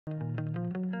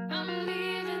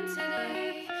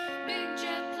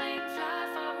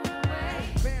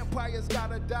Empires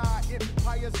gotta die,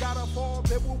 empires gotta fall.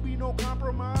 There will be no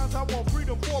compromise. I want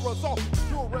freedom for us all.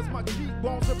 Sure as my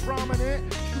cheekbones are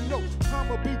prominent, you know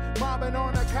I'ma be mobbing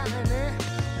on the continent.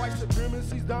 White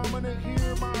supremacy's dominant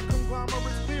here. My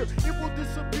conglomerate's clear. It will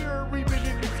disappear even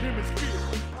in this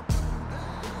hemisphere.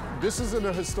 This is in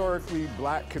a historically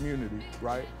black community,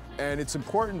 right? And it's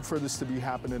important for this to be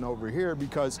happening over here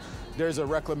because there's a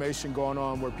reclamation going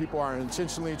on where people are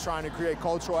intentionally trying to create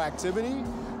cultural activity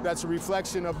that's a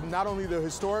reflection of not only the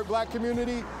historic black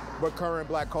community, but current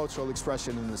black cultural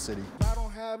expression in the city. I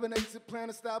don't have an exit plan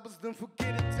established, then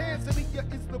forget it.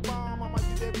 Tanzania is the bomb. I might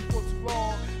be there before too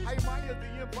long. I admire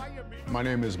the environment. My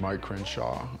name is Mic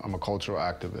Crenshaw. I'm a cultural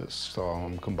activist, so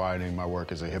I'm combining my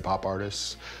work as a hip-hop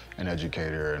artist, an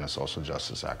educator, and a social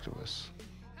justice activist.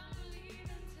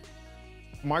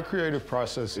 My creative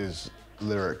process is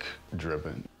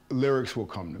lyric-driven. Lyrics will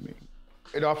come to me.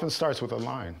 It often starts with a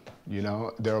line, you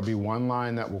know? There'll be one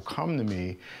line that will come to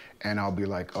me, and I'll be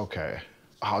like, okay,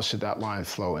 how should that line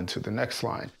flow into the next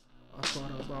line? I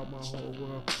thought about my whole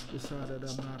world, decided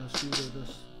I'm not a shooter.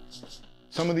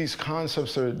 Some of these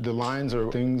concepts the lines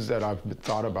are things that I've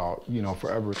thought about, you know,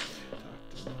 forever.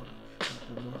 Dr.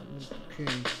 Martin Luther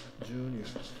King Jr.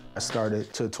 I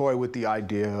started to toy with the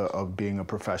idea of being a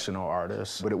professional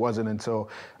artist, but it wasn't until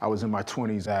I was in my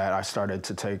 20s that I started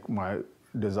to take my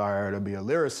desire to be a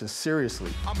lyricist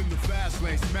seriously. I'm in the fast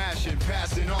lane smashing,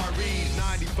 passing RVs,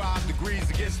 95 degrees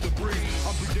against the breeze.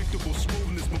 Unpredictable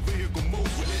smoothness, my vehicle moves.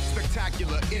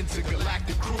 Spectacular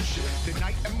intergalactic cruise ship. The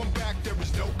night at my back, there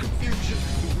is no confusion.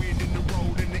 The wind in the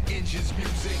road and the engine's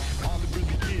music. All it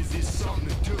really is something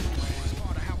to do.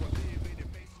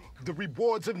 The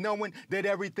rewards of knowing that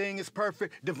everything is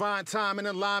perfect, divine time and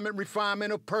alignment,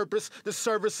 refinement of purpose, the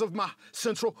service of my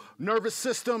central nervous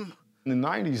system. In the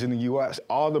 90s in the US,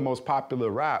 all the most popular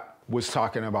rap was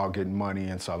talking about getting money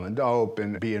and selling dope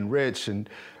and being rich, and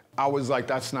I was like,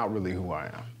 that's not really who I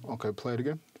am. Okay, play it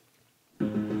again.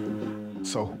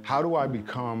 So how do I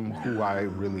become who I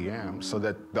really am so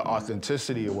that the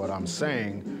authenticity of what I'm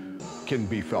saying can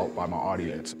be felt by my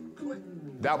audience?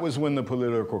 That was when the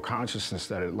political consciousness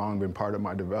that had long been part of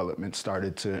my development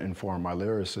started to inform my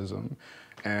lyricism.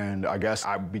 And I guess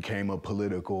I became a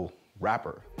political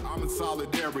rapper. I'm in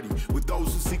solidarity with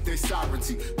those who seek their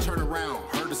sovereignty. Turn around,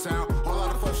 heard the sound, a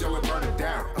lot of folks yelling, burn it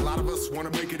down. A lot of us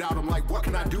want to make it out. I'm like, what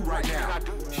can I do right now?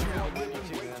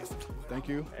 Thank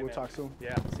you. We'll talk soon.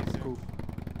 Yeah, see you soon. Cool.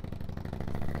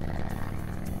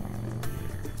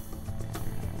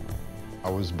 I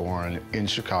was born in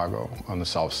Chicago on the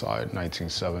South Side,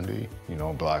 1970. You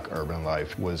know, black urban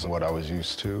life was what I was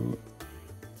used to.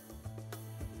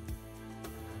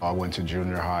 I went to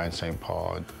junior high in St.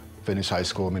 Paul, finished high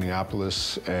school in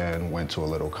Minneapolis, and went to a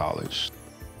little college.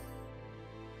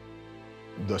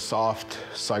 The soft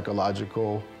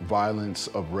psychological violence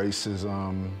of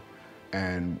racism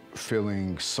and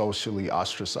feeling socially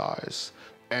ostracized,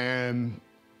 and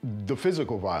the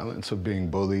physical violence of being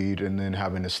bullied and then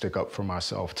having to stick up for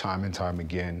myself time and time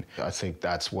again. I think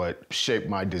that's what shaped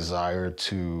my desire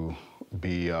to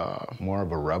be more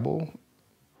of a rebel.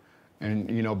 And,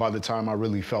 you know, by the time I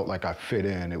really felt like I fit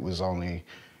in, it was only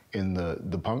in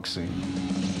the punk scene.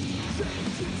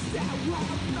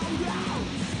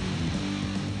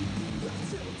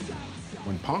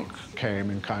 When punk came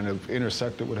and kind of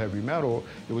intersected with heavy metal,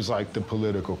 it was like the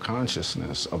political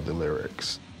consciousness of the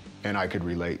lyrics. And I could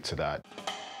relate to that.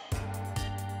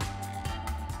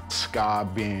 Ska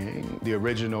being the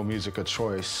original music of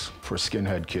choice for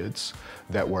skinhead kids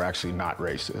that were actually not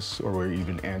racist or were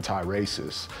even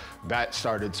anti-racist, that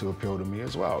started to appeal to me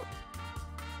as well.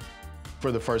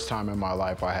 For the first time in my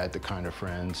life, I had the kind of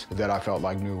friends that I felt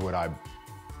like knew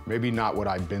maybe not what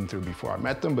I'd been through before I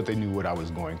met them, but they knew what I was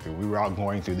going through. We were all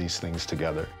going through these things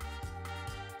together.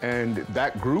 And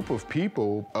that group of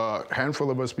people, a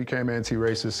handful of us became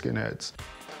anti-racist skinheads.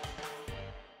 I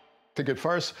think at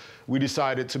first, we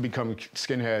decided to become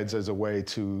skinheads as a way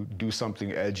to do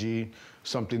something edgy,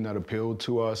 something that appealed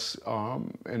to us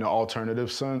in an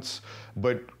alternative sense.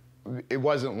 But it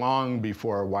wasn't long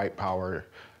before white power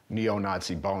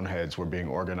neo-Nazi boneheads were being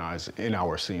organized in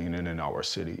our scene and in our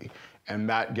city. And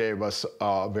that gave us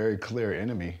a very clear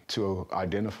enemy to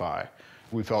identify.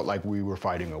 We felt like we were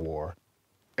fighting a war.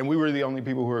 And we were the only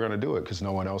people who were going to do it because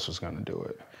no one else was going to do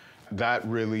it. That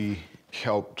really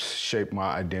helped shape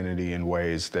my identity in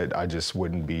ways that I just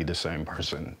wouldn't be the same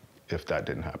person if that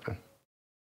didn't happen.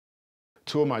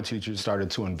 Two of my teachers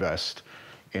started to invest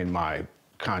in my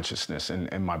consciousness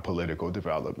and my political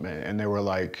development. And they were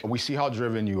like, we see how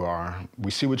driven you are. We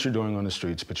see what you're doing on the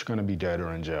streets, but you're going to be dead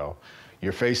or in jail.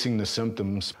 You're facing the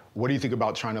symptoms. What do you think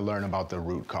about trying to learn about the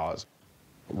root cause?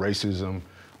 Racism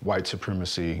white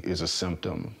supremacy is a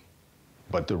symptom,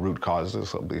 but the root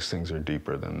causes of these things are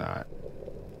deeper than that.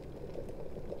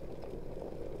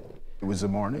 It was the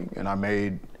morning, and I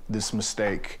made this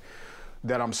mistake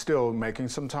that I'm still making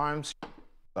sometimes.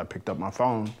 I picked up my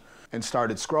phone and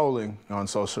started scrolling on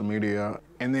social media,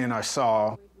 and then I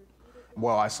saw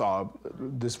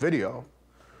this video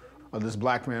of this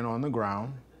black man on the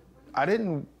ground. I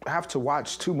didn't have to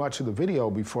watch too much of the video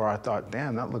before I thought,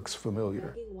 damn, that looks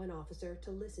familiar.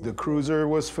 The cruiser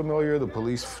was familiar, the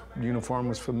police uniform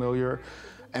was familiar,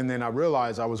 and then I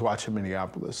realized I was watching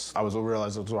Minneapolis. I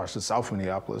realized I was watching South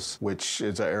Minneapolis, which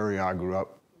is an area I grew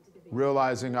up.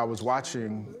 Realizing I was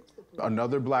watching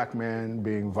another black man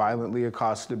being violently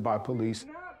accosted by police.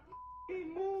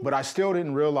 But I still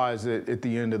didn't realize that at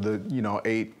the end of the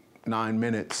 8, 9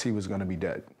 minutes, he was gonna be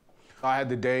dead. I had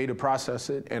the day to process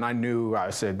it, and I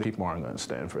said, people aren't gonna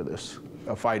stand for this.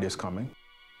 A fight is coming.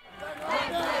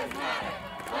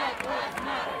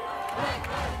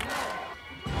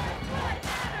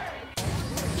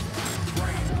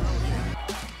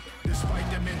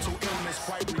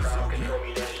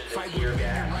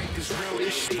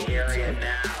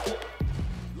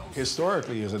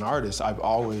 Historically, as an artist, I've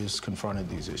always confronted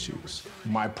these issues.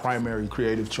 My primary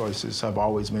creative choices have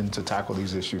always been to tackle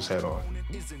these issues head on.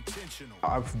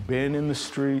 I've been in the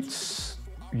streets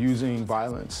using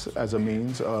violence as a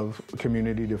means of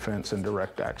community defense and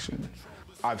direct action.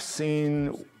 I've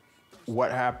seen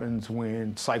what happens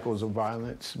when cycles of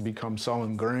violence become so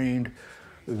ingrained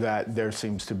that there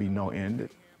seems to be no end.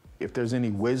 If there's any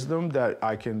wisdom that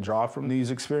I can draw from these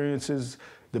experiences,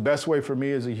 the best way for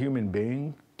me as a human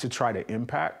being to try to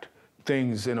impact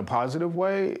things in a positive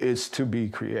way is to be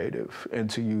creative and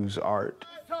to use art.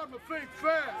 Time to think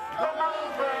fast. Come on,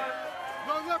 man.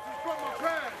 No lessons from my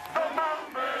past. Come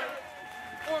on, man.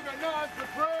 Organize the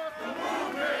press. The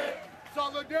movement.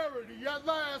 Solidarity at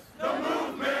last. The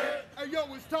movement. Hey,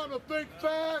 yo, it's time to think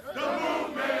fast. The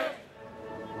movement.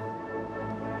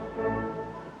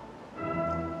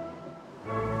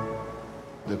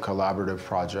 The collaborative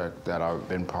project that I've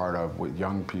been part of with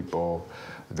young people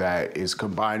that is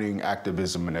combining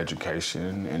activism and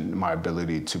education and my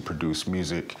ability to produce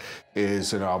music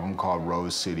is an album called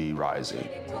Rose City Rising.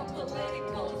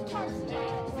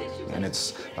 And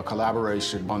it's a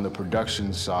collaboration on the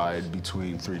production side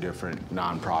between 3 different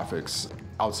nonprofits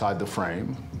outside the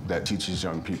frame that teaches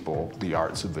young people the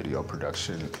arts of video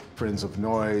production. Friends of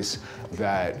Noise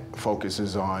that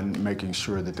focuses on making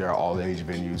sure that there are all-age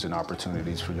venues and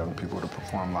opportunities for young people to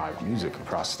perform live music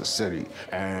across the city.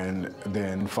 And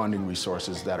then funding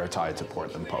resources that are tied to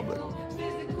Portland Public.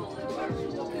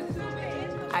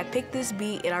 I picked this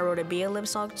beat and I wrote a BLM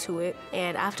song to it.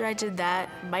 And after I did that,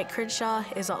 Mic Crenshaw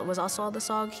was also on the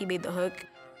song. He made the hook.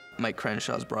 Mic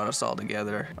Crenshaw's brought us all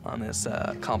together on this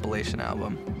compilation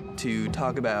album to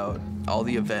talk about all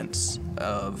the events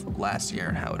of last year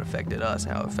and how it affected us,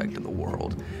 how it affected the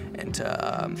world, and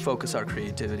to focus our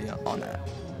creativity on that.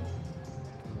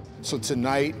 So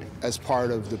tonight, as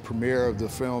part of the premiere of the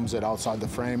films that Outside the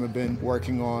Frame have been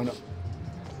working on,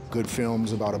 good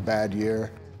films about a bad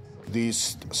year,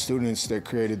 these students that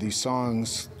created these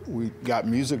songs, we got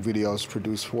music videos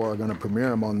produced for, are gonna premiere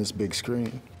them on this big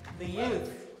screen. The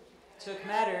youth took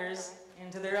matters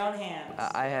into their own hands.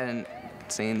 I hadn't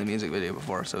seen the music video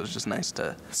before, so it was just nice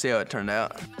to see how it turned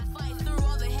out.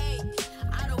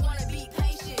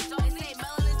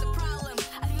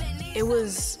 It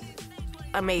was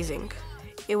amazing.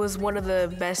 It was one of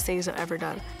the best things I've ever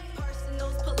done.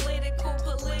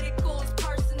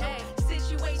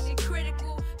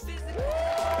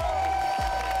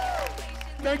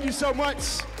 Thank you so much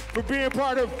for being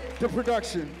part of the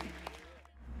production.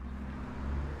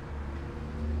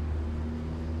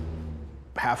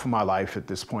 Half of my life at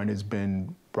this point has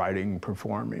been writing,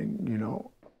 performing,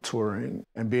 touring,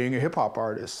 and being a hip-hop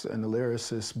artist and a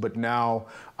lyricist. But now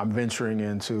I'm venturing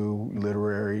into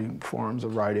literary forms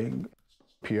of writing.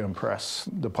 PM Press,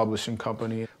 the publishing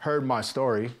company, heard my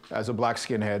story as a black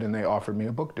skinhead, and they offered me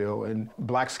a book deal. And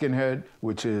Black Skinhead,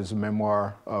 which is a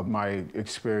memoir of my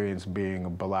experience being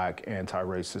a black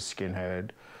anti-racist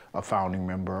skinhead, a founding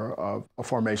member of a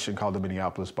formation called the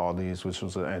Minneapolis Baldies, which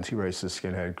was an anti-racist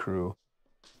skinhead crew.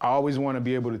 I always want to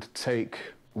be able to take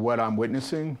what I'm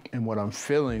witnessing and what I'm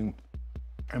feeling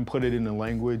and put it in a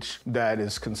language that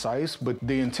is concise, but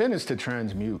the intent is to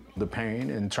transmute the pain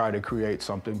and try to create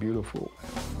something beautiful.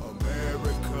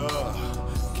 America,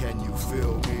 can you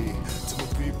feel me? To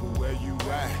the people where you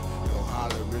at, yo,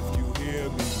 holler if you hear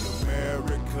me.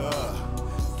 America,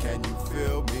 can you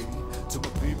feel me? To the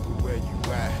people where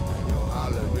you at, yo,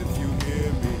 holler if you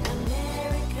hear me.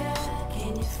 America,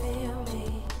 can you feel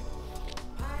me?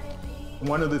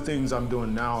 One of the things I'm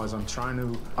doing now is I'm trying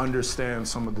to understand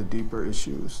some of the deeper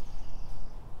issues.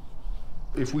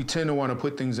 If we tend to want to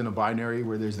put things in a binary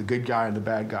where there's the good guy and the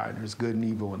bad guy, and there's good and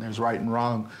evil, and there's right and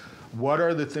wrong, what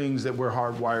are the things that we're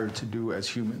hardwired to do as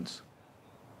humans?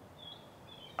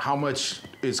 How much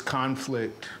is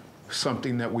conflict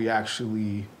something that we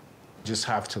actually just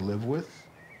have to live with?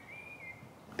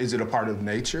 Is it a part of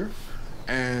nature?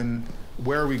 And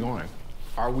where are we going?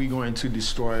 Are we going to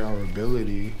destroy our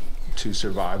ability to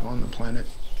survive on the planet?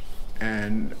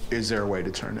 And is there a way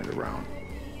to turn it around?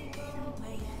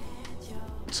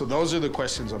 So those are the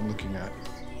questions I'm looking at.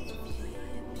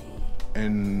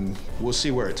 And we'll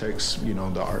see where it takes,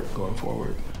 the art going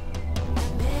forward.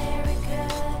 America,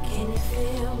 can you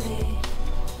feel me?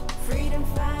 Freedom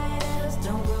fighter.